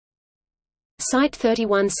Site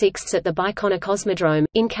 31/6 at the Baikonur Cosmodrome,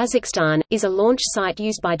 in Kazakhstan, is a launch site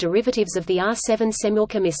used by derivatives of the R-7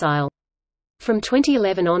 Semyulka missile. From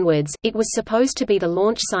 2011 onwards, it was supposed to be the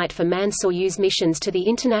launch site for manned Soyuz missions to the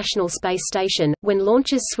International Space Station, when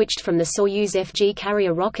launches switched from the Soyuz FG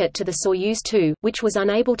carrier rocket to the Soyuz 2, which was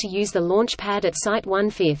unable to use the launch pad at Site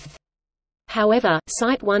 1/5. However,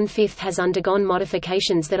 Site 1/5 has undergone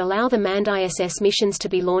modifications that allow the manned ISS missions to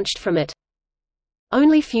be launched from it.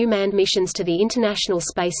 Only few manned missions to the International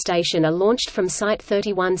Space Station are launched from Site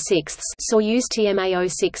 31/6, Soyuz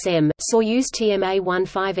TMA-06M, Soyuz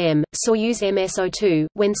TMA-15M, Soyuz MS-02,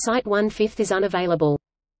 when Site 1/5 is unavailable.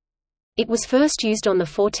 It was first used on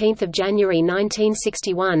 14 January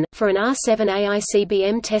 1961, for an R-7A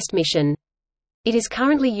ICBM test mission. It is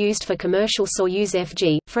currently used for commercial Soyuz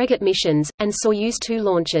FG, frigate missions, and Soyuz 2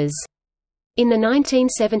 launches. In the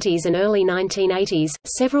 1970s and early 1980s,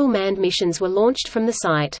 several manned missions were launched from the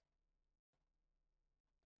site.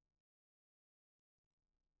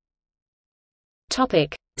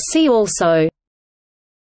 See also: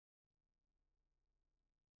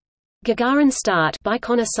 Gagarin start,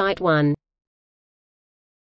 Baikonur Site 1.